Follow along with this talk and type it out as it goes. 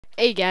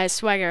Hey guys,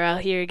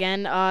 SwaggerAl here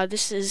again.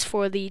 This is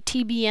for the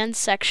TBN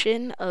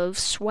section of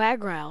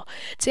SwaggerAl.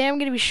 Today I'm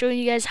going to be showing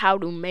you guys how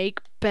to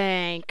make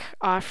bank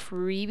off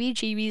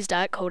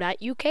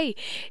FreebieJeebies.co.uk.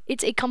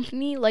 It's a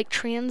company like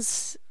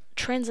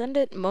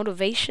Transcendent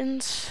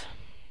Motivations.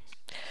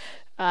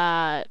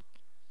 Not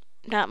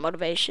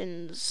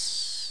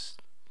Motivations.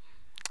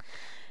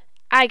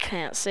 I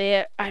can't say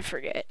it. I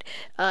forget.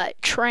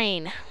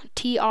 Train.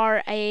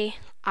 TRAINN.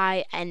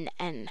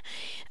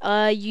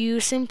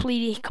 You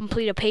simply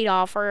complete a paid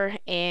offer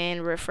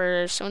and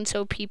refer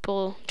so-and-so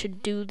people to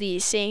do the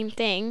same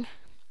thing,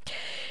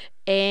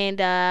 and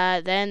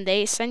then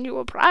they send you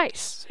a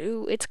prize.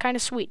 Ooh, it's kind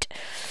of sweet.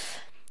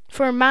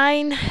 For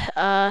mine,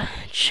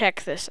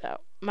 check this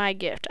out. My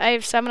gift. I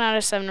have 7 out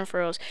of 7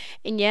 referrals.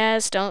 And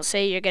yes, don't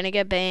say you're gonna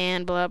get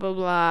banned, blah blah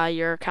blah,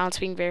 your account's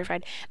being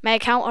verified. My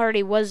account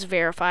already was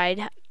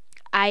verified.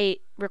 I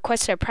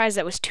requested a prize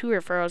that was 2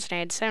 referrals, and I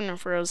had 7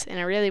 referrals, and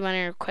I really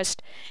wanted to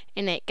request,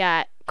 and it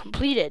got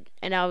completed,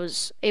 and I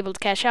was able to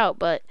cash out,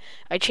 but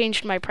I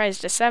changed my prize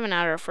to 7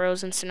 out of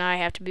referrals, and so now I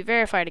have to be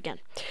verified again.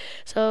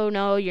 So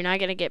no, you're not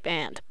going to get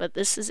banned, but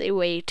this is a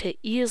way to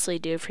easily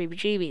do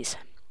FreebieJeebies.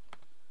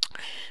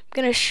 I'm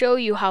going to show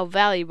you how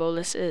valuable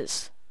this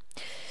is.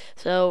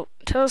 So,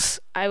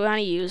 I want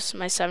to use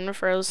my 7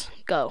 referrals,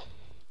 go.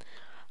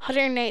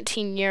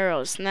 119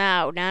 euros,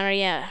 not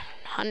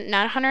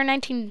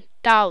 119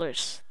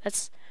 dollars.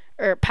 That's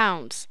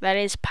pounds. That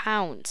is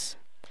pounds.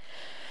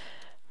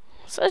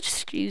 So let's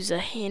just use a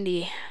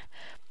handy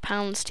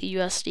pounds to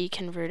USD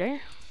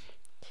converter.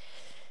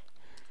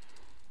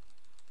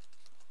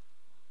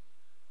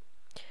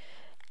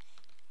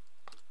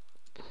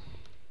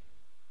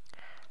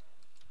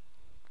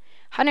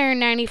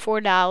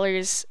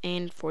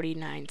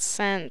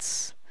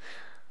 $194.49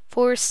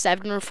 for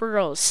 7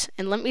 referrals.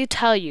 And let me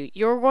tell you,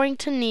 you're going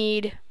to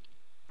need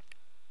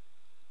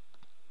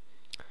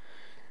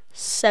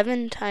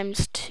 7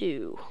 times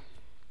 2,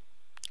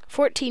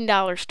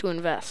 $14 to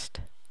invest.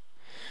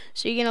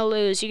 So you're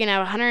gonna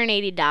have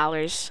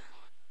 $180.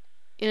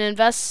 You can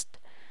invest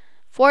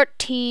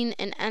 14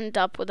 and end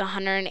up with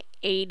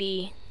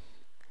 180.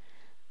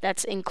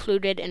 That's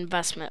included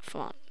investment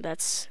fund.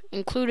 That's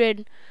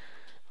included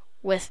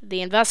with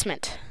the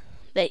investment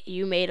that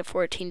you made of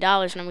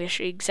 $14, and I'm gonna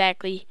show you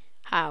exactly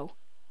how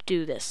to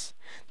do this.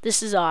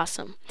 This is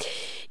awesome.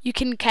 You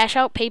can cash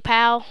out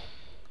PayPal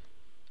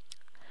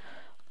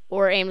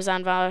or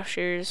Amazon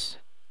vouchers,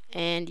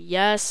 and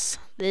yes,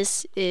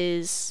 this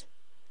is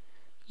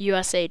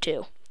USA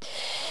too.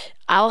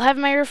 I'll have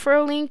my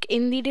referral link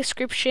in the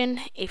description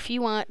if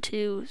you want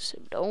to, so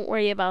don't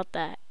worry about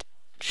that.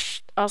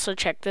 Also,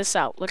 check this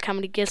out. Look how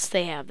many gifts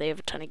they have. They have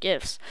a ton of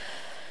gifts.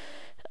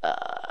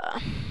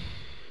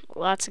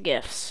 Lots of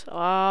gifts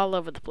all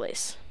over the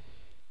place.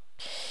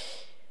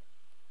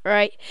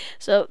 Alright,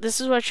 so this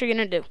is what you're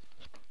gonna do.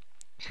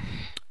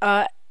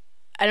 I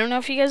don't know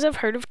if you guys have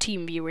heard of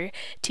TeamViewer.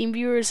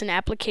 TeamViewer is an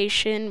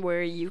application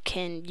where you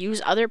can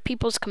use other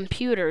people's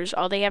computers.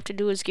 All they have to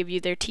do is give you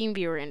their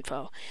TeamViewer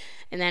info.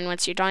 And then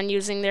once you're done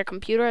using their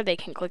computer, they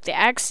can click the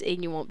X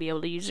and you won't be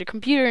able to use their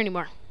computer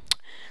anymore.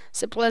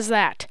 Simple as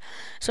that.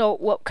 So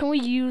what can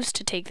we use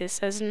to take this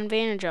as an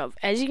advantage of?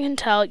 As you can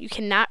tell, you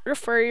cannot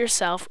refer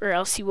yourself or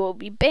else you will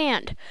be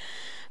banned.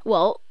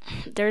 Well,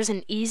 there's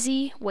an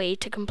easy way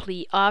to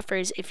complete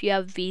offers if you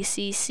have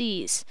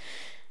VCCs.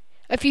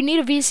 If you need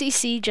a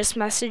VCC, just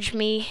message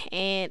me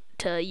and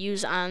to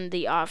use on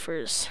the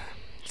offers.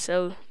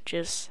 So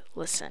just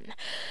listen.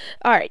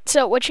 Alright,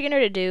 so what you're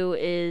going to do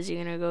is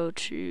you're going to go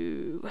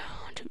to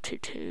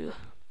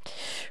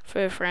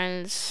for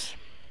friends.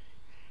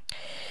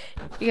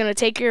 You're going to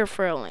take your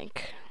referral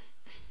link.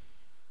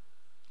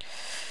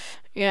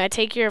 You're going to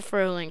take your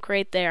referral link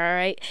right there,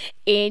 alright?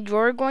 And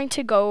you're going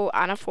to go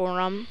on a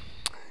forum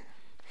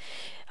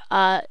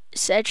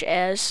such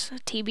as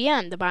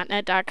TBN,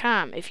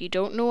 thebotnet.com. If you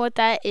don't know what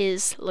that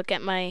is, look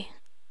at my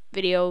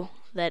video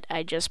that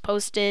I just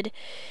posted.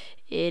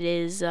 It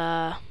is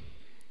a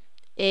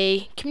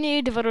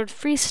community devoted to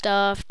free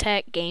stuff,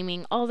 tech,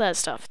 gaming, all that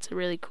stuff. It's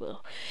really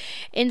cool.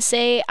 And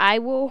say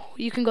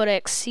you can go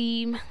to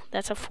Xseem,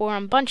 that's a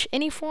forum,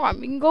 any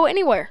forum. You can go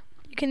anywhere.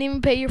 You can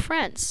even pay your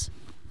friends.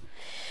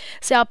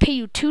 Say I'll pay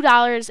you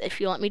 $2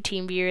 if you let me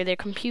TeamViewer their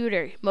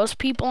computer. Most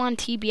people on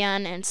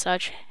TBN and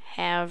such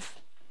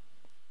have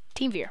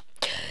TeamViewer.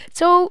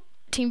 So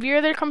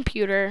TeamViewer their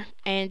computer,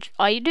 and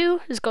all you do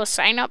is go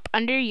sign up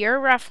under your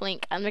ref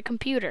link on the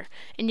computer.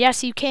 And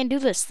yes, you can do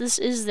this. This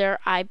is their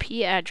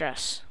IP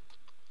address.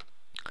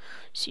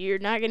 So you're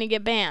not going to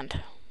get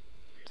banned.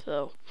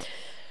 So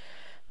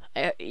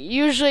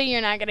usually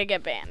you're not going to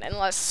get banned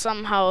unless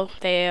somehow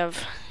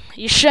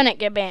you shouldn't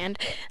get banned.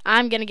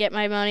 I'm going to get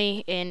my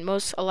money, and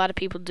a lot of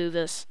people do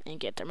this and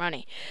get their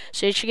money.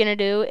 So what you're going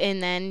to do,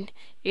 and then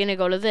you're going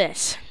to go to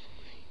this.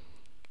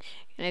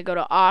 You're going to go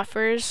to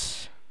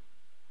offers,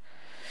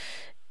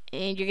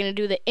 and you're going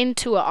to do the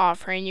into an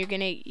offer, and you're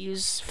going to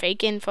use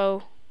fake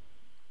info.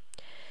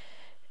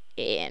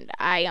 And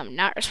I am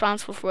not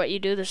responsible for what you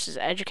do. This is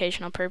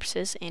educational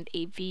purposes and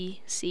a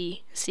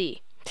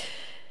VCC.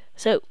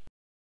 So